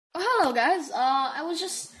Hello guys, I was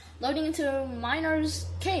just loading into Miner's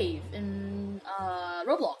Cave in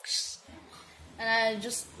Roblox, and I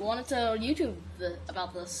just wanted to YouTube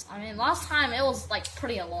about this. I mean, last time it was like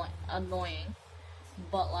pretty annoying,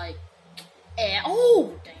 but like,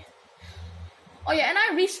 oh dang it! Oh yeah, and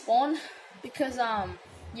I respawned because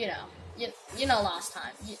you know last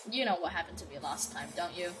time, you know what happened to me last time,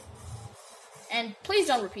 don't you? And please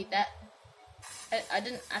don't repeat that. I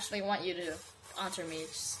didn't actually want you to answer me.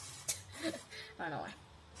 Just I don't know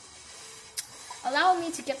why. Allow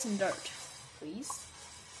me to get some dirt, please.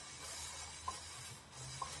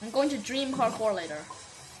 I'm going to dream parkour later.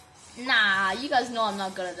 Nah, you guys know I'm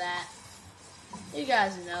not good at that. You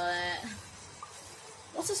guys know that.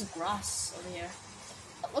 What's this grass over here?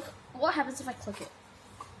 Look, what happens if I click it?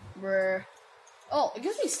 Brr. Oh, it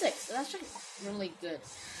gives me sticks. That's actually really good.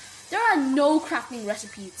 There are no crafting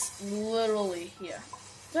recipes literally here.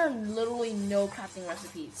 There are literally no crafting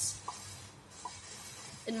recipes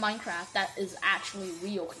in Minecraft that is actually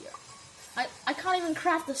real here. I can't even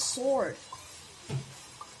craft a sword.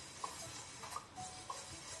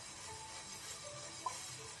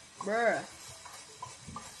 Bruh.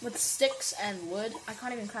 With sticks and wood, I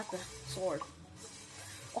can't even craft a sword.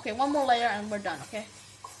 Okay, one more layer and we're done, okay?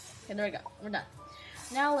 Okay, there we go. We're done.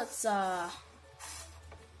 Now let's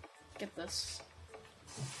get this.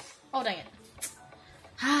 Oh dang it.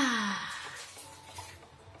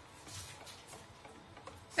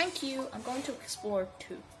 Thank you. I'm going to explore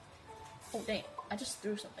too. Oh dang, I just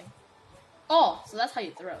threw something. Oh, so that's how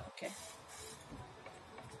you throw, okay.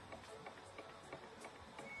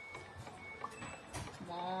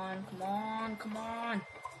 Come on, come on, come on.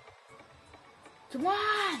 Come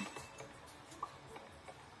on!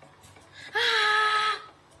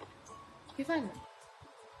 Okay, fine.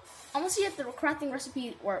 I want to see if the crafting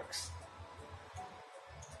recipe works.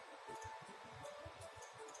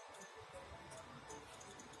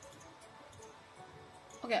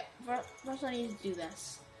 Okay, first I need to do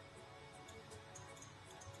this.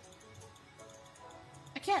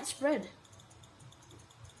 I can't spread.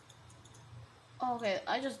 Oh, okay,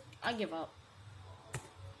 I give up.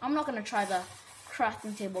 I'm not gonna try the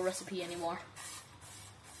crafting table recipe anymore.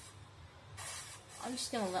 I'm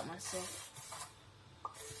just gonna let myself.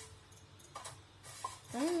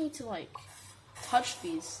 I don't need to like touch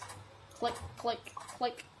these. Click, click,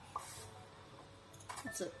 click.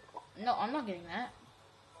 That's it. No, I'm not getting that.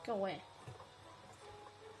 Go away.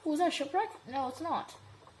 Oh, is that a shipwreck? No, it's not.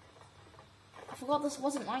 I forgot this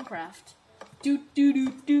wasn't Minecraft.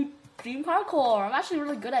 Dream parkour. I'm actually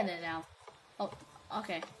really good at it now. Oh,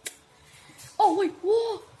 okay. Oh wait,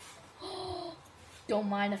 whoa! Don't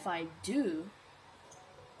mind if I do.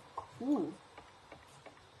 Ooh.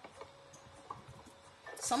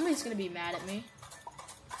 Somebody's gonna be mad at me.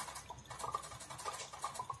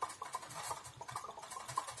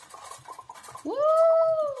 Woo!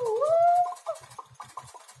 Woo!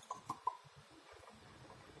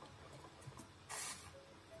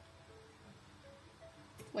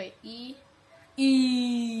 Wait, E.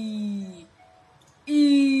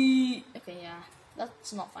 Okay, yeah.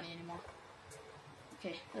 That's not funny anymore.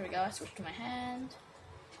 Okay, there we go. I switched to my hand.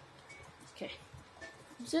 Okay.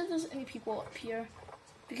 Is there any people up here?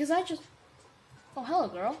 Because I just... Oh, hello,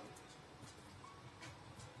 girl.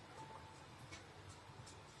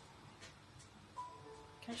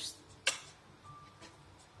 Can I just...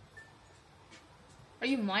 Are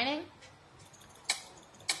you mining?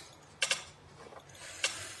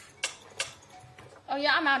 Oh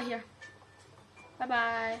yeah, I'm out of here.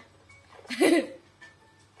 Bye-bye.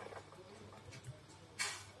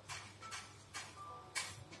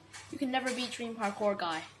 You can never beat Dream Parkour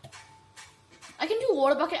guy. I can do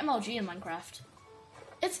water bucket MLG in Minecraft.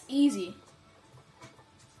 It's easy.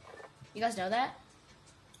 You guys know that?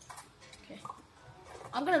 Okay.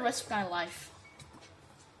 I'm gonna risk my life.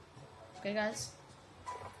 Okay, guys?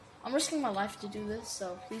 I'm risking my life to do this,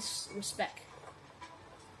 so please respect.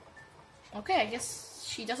 Okay, I guess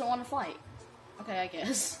she doesn't want to fight. Okay, I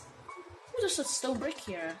guess. There's just a stone brick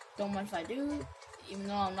here. Don't mind if I do, even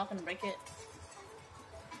though I'm not gonna break it.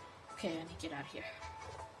 Okay, I need to get out of here.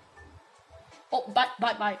 Oh, bye.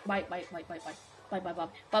 I'm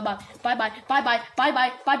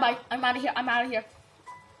out of here.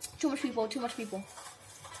 Too much people.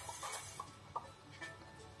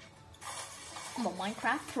 I'm a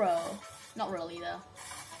Minecraft pro. Not really, though.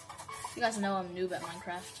 You guys know I'm noob at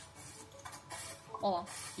Minecraft. Oh,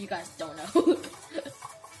 you guys don't know.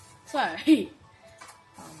 Sorry.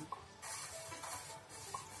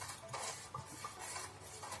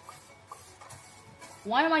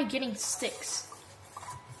 Why am I getting sticks?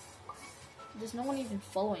 There's no one even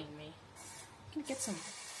following me. I can get some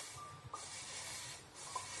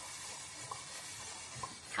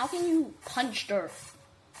How can you punch dirt?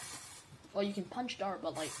 Well, you can punch dirt,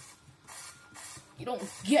 but like, you don't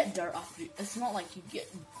get dirt after. It's not like you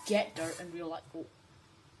get dirt in real life. Oh.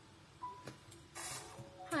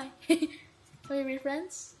 Hi. Can we be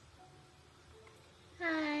friends?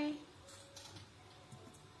 Hi.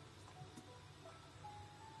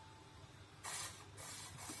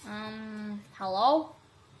 Hello?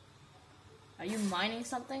 Are you mining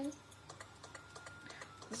something?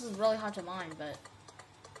 This is really hard to mine, but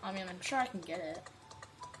I mean, I'm sure I can get it.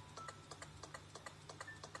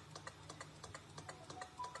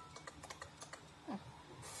 Oh.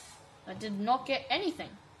 I did not get anything.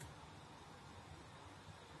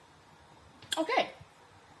 Okay.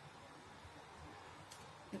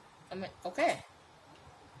 I mean, okay.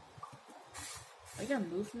 Are you gonna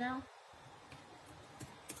move now?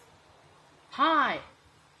 Hi.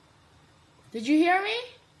 Did you hear me?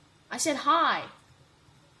 I said hi.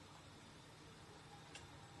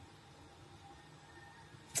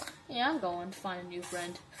 Yeah, I'm going to find a new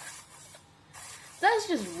friend. That's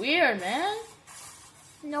just weird, man.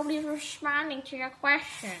 Nobody's responding to your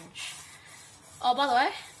questions. Oh, by the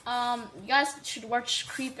way, you guys should watch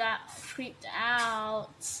Creeped Out.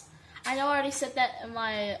 I know I already said that in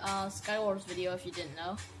my Skywars video if you didn't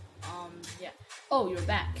know. Yeah. Oh, you're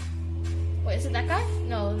back. Wait, is it that guy?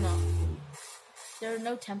 No. There's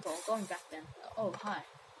no temple. Going back then. Oh, hi.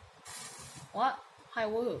 What? Hi,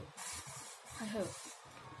 woo. Hi, who?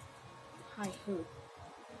 Hi, who?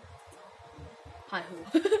 Hi,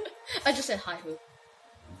 who? I just said hi, who.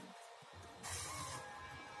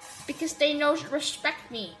 Because they know respect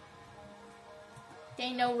me.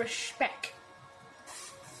 They know respect.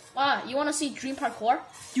 Ah, you wanna see dream parkour?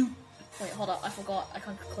 Dude. Wait, hold up. I forgot. I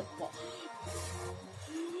can't click what.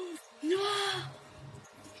 No!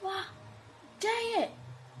 Wow. Dang it!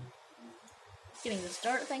 Getting this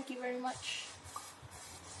dirt, thank you very much.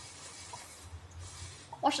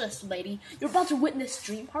 Watch this, lady. You're about to witness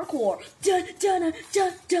dream parkour. Dun dun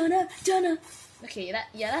dun dun dun. Okay,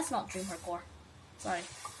 that's not dream parkour. Sorry.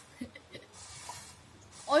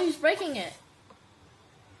 Oh, he's breaking it.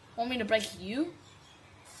 Want me to break you?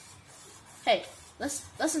 Hey,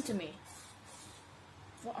 listen to me.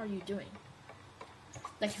 What are you doing?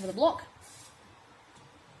 Thank you for the block.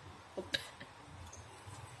 Oh.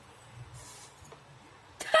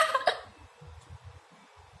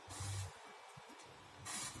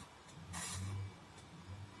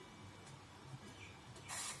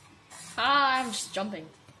 I'm just jumping.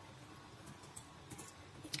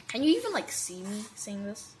 Can you even like see me saying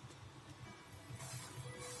this?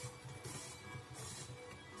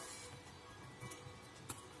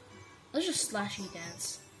 Let's just slashy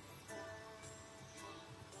dance.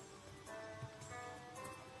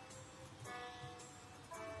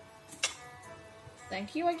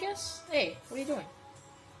 Thank you, I guess. Hey, what are you doing?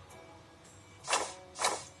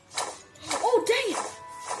 Oh, dang it!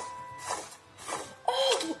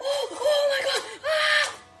 Oh my god! Ah!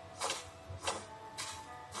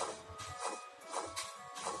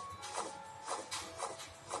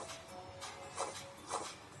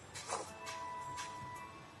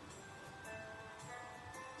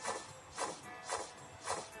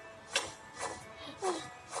 Oh.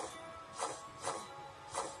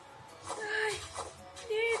 I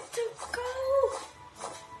need to go.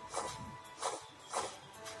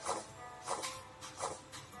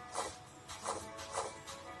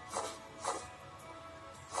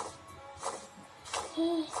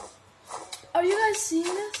 Oh. Are you guys seeing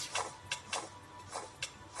this?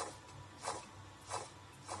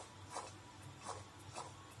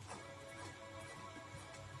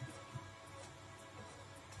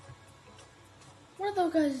 What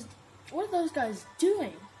are those guys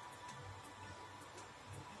doing?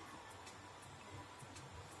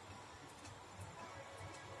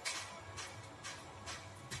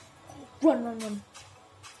 Run.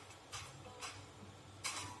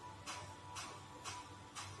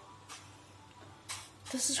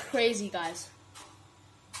 This is crazy, guys.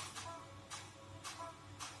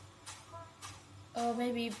 Oh,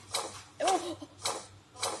 maybe. Oh.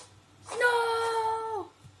 No!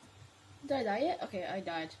 Did I die yet? Okay, I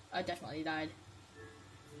died. I definitely died.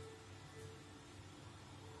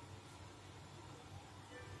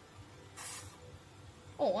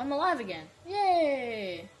 Oh, I'm alive again.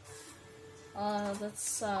 Yay! Let's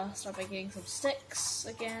start by getting some sticks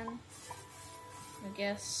again. I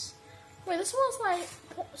guess. Wait, this was my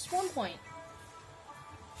spawn point.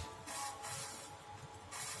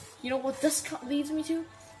 You know what this leads me to?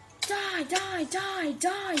 Die!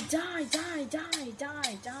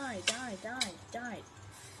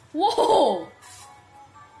 Whoa!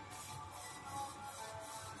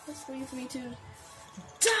 This leads me to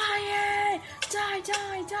die! dying! Die,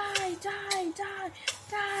 die, die, die, die,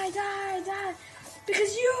 die, die, die.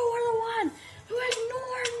 Because you were the one who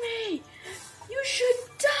ignored me! You should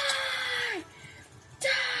die!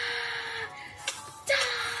 Die!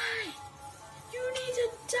 Die! You need to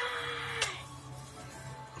die!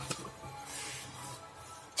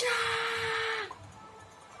 Die!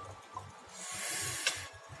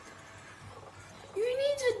 You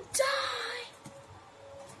need to die!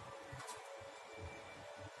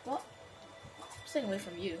 What? I'm staying away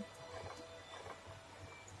from you.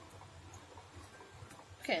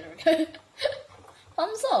 Okay, there we go.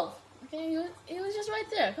 Thumbs up. Okay, he was just right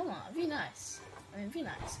there. Come on, be nice. I mean, be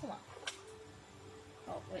nice. Come on.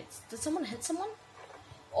 Oh wait, did someone hit someone?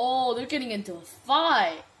 Oh, they're getting into a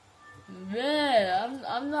fight. Man,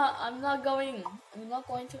 I'm not going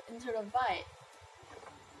to enter the fight.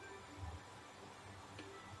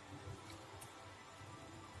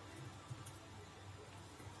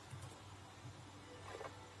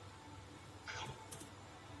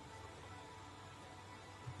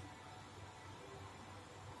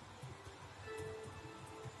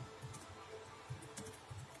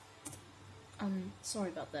 Sorry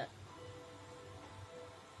about that.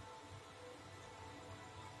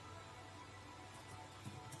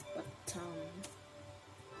 But, I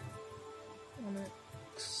wanna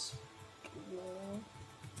explore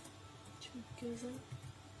together.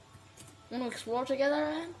 Wanna explore together,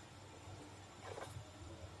 man?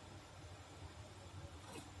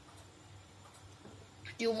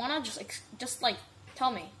 Do you wanna just like,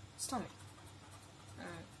 tell me. Just tell me.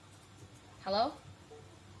 Hello?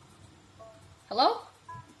 Hello?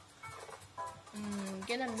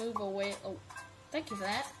 Gonna move away. Oh, thank you for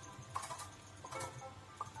that.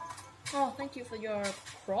 Oh, thank you for your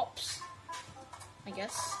props, I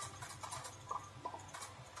guess.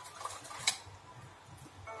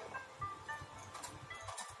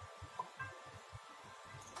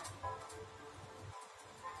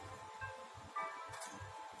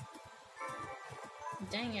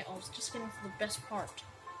 Dang it, I was just getting for the best part.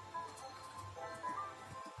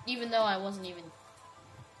 Even though I wasn't even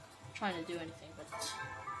trying to do anything, but...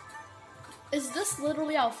 Is this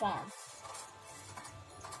literally our farm?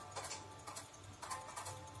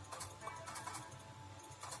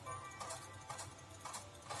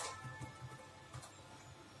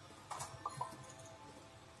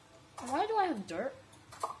 Why do I have dirt?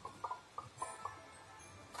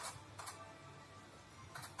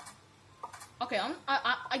 Okay,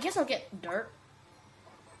 I guess I'll get dirt.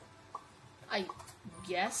 I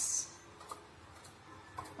guess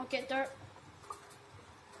I'll get dirt.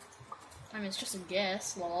 I mean, it's just a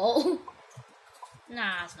guess, lol.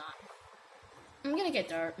 Nah, it's not. I'm gonna get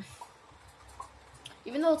dirt.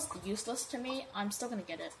 Even though it's useless to me, I'm still gonna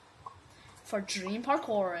get it. For dream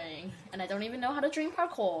parkouring. And I don't even know how to dream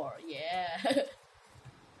parkour. Yeah.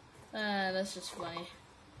 That's just funny.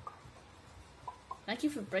 Thank you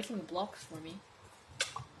for breaking the blocks for me.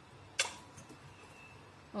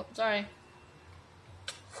 Oh, sorry.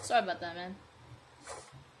 Sorry about that, man.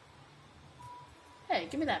 Hey,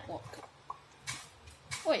 give me that block.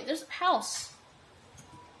 Wait, there's a house.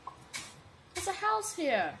 There's a house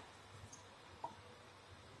here.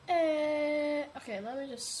 Okay, let me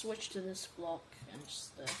just switch to this block and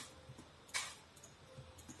just,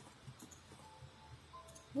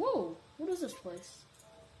 Whoa, what is this place?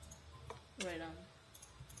 Right,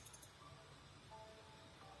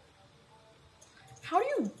 How do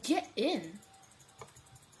you get in?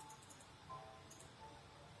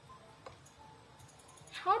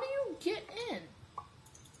 How do you get in?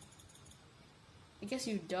 I guess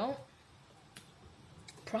you don't.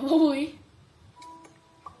 Probably.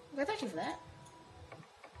 Okay, thank you for that.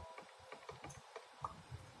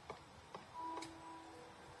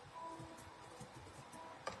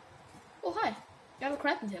 Oh, hi. You have a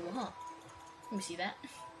crafting table, huh? Let me see that.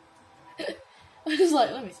 I was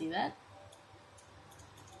like, let me see that.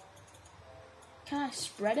 Can I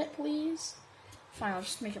spread it, please? Fine, I'll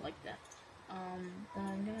just make it like that. Then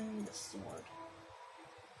I'm gonna need a sword.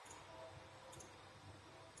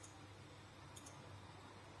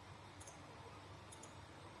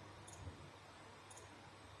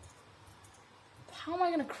 How am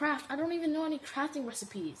I gonna craft? I don't even know any crafting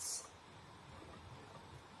recipes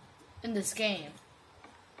in this game.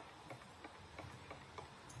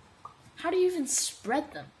 How do you even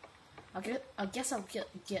spread them? I guess I'll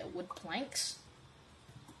get wood planks.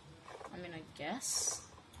 I mean, I guess.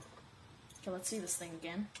 Okay, let's see this thing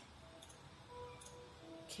again.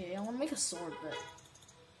 Okay, I want to make a sword, but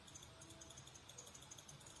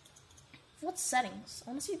what settings? I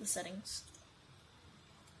want to see the settings.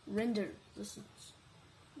 Render. This is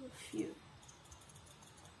a few.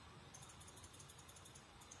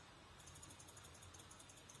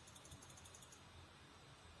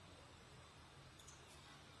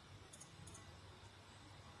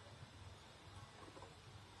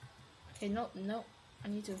 Okay, no, no. I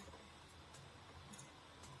need to.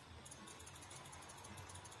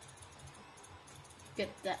 Get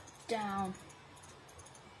that down.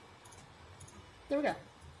 There we go.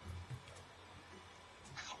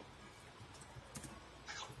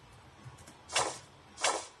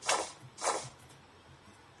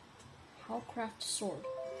 How craft a sword?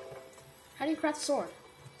 How do you craft a sword?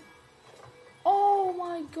 Oh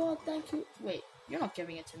my god, thank you. Wait, you're not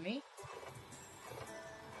giving it to me.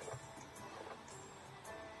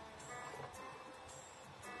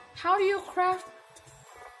 How do you craft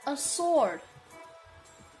a sword?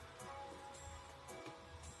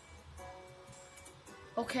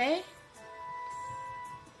 Okay.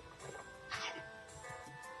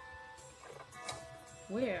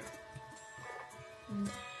 Where? And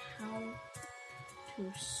how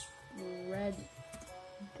to spread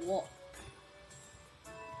block?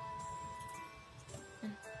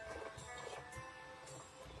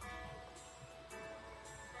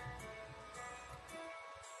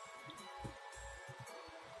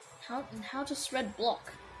 How to spread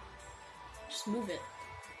block? Just move it.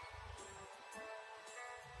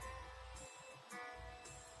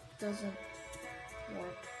 Doesn't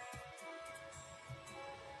work.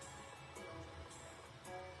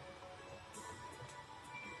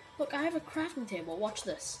 Look, I have a crafting table. Watch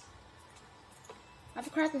this. I have a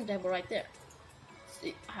crafting table right there.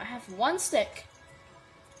 See, I have one stick.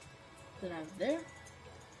 Then I have there.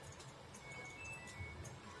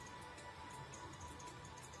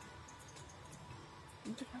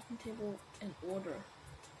 Put the crafting table in order.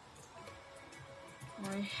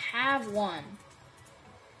 I have one.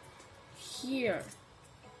 Here.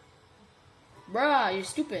 Bruh, you're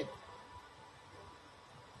stupid.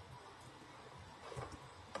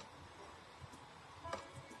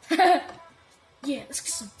 Yeah, let's get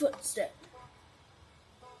some footstep.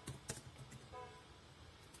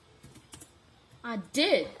 I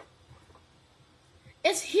did.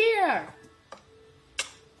 It's here.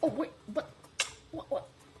 Oh wait, but what?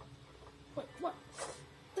 What?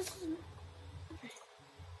 This is okay.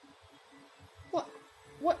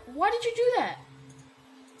 What? Why did you do that?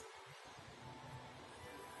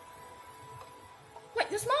 Wait,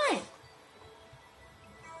 that's mine.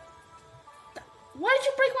 Why did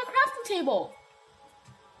you break my crafting table?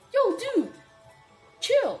 Yo, dude,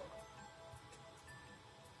 chill.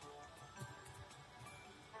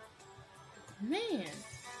 Man,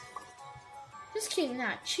 this kid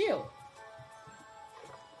not chill.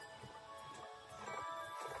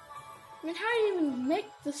 I mean, how do you even make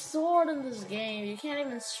the sword in this game? You can't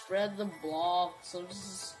even spread the blocks. I'm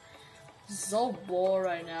just so bored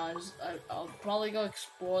right now. I'll probably go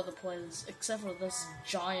explore the place, except for this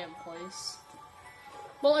giant place.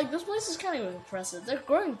 But like, this place is kind of impressive. They're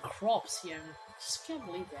growing crops here. I just can't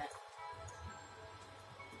believe that.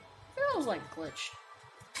 I think that was like glitched.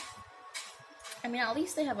 I mean, at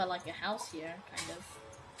least they have like a house here, kind of.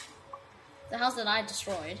 The house that I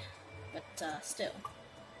destroyed, but still.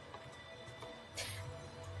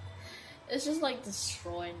 It's just like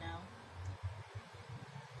destroyed now.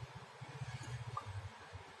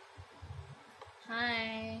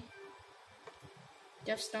 Hi. Do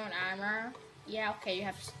you have stone armor? Yeah, okay, you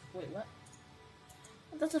have. Wait, what?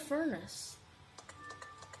 That's a furnace.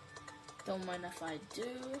 Don't mind if I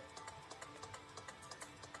do.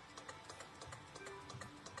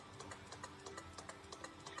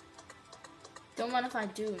 Don't mind if I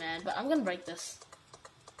do, man, but I'm gonna break this.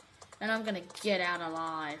 And I'm gonna get out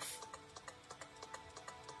alive.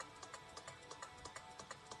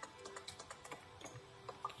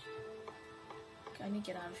 Okay, I need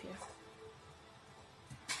to get out of here.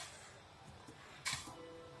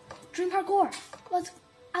 Dream parkour!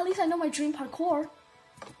 At least I know my dream parkour.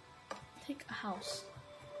 Take a house.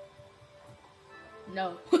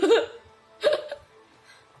 No.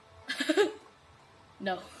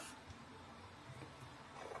 No.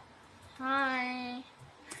 Hi.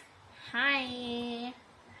 Hi.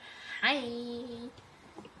 Hi.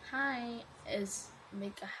 Hi. Is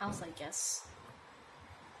make a house, I guess.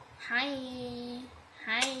 Hi.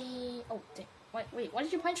 Hi. Oh, dang. Wait, why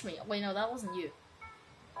did you punch me? Wait, no, that wasn't you.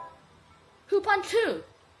 Who punched who?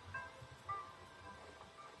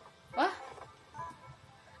 What?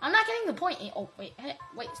 I'm not getting the point. Oh, wait, hey,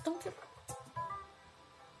 wait, don't get...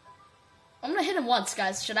 I'm gonna hit him once,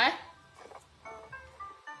 guys. Should I?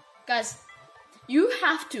 Guys, you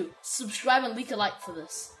have to subscribe and leave a like for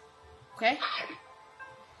this. Okay?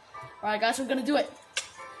 Alright, guys, I'm gonna do it.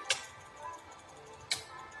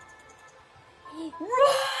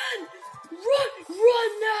 Run!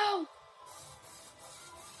 Run now!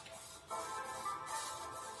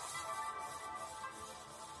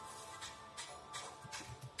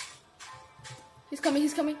 He's coming,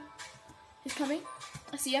 he's coming. He's coming.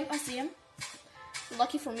 I see him, I see him.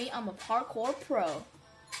 Lucky for me, I'm a parkour pro.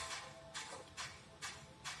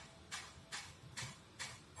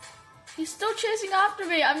 He's still chasing after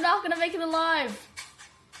me. I'm not gonna make it alive.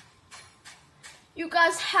 You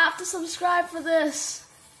guys have to subscribe for this.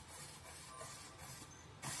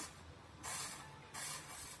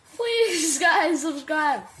 Please, guys,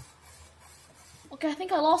 subscribe. Okay, I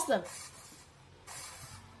think I lost them.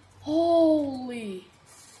 Holy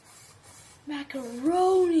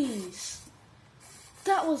macaronis.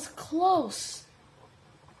 That was close.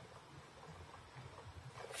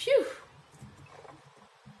 Phew.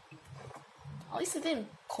 At least they didn't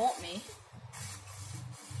caught me.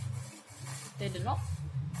 They did not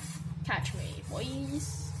catch me,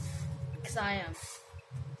 boys. Because I am.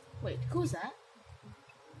 Wait, who's that?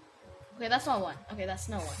 Okay, that's not one. Okay, that's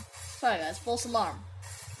no one. Sorry guys, false alarm.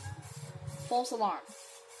 False alarm.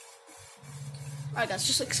 Alright guys,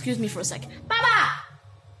 just excuse me for a second. Baba!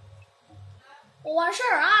 Well,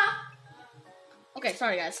 sure, Okay,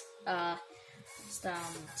 sorry guys. Just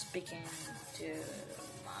speaking to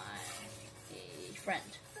my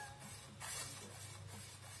friend.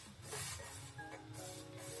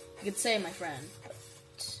 You could say my friend,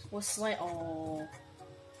 but what's like? Oh,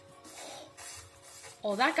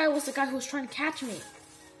 that guy was the guy who was trying to catch me.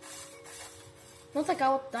 Not the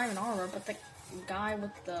guy with diamond armor, but the guy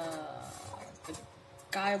with the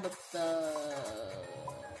guy with the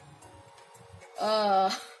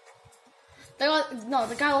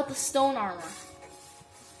the guy with the stone armor.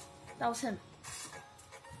 That was him.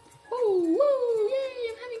 Woo, woo, yay,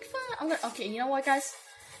 I'm having fun. Okay, you know what, guys?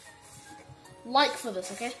 Like for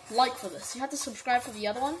this, okay? Like for this. You have to subscribe for the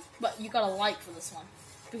other one, but you gotta like for this one.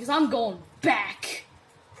 Because I'm going back.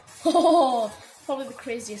 Oh, probably the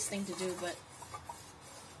craziest thing to do, but...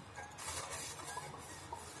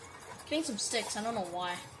 Getting some sticks, I don't know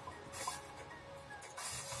why.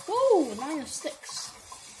 Woo, 9 of sticks.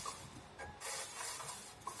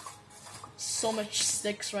 So much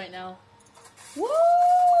sticks right now. Woo,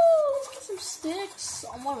 let's get some sticks.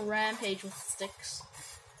 I'm on a rampage with sticks.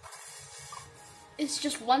 It's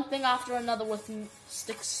just one thing after another with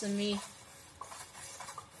sticks and me.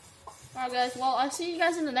 Alright guys, well, I'll see you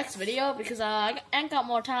guys in the next video because I ain't got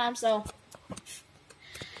more time, so...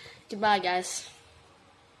 Goodbye, guys.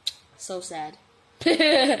 So sad.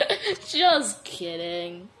 Just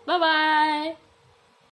kidding. Bye-bye.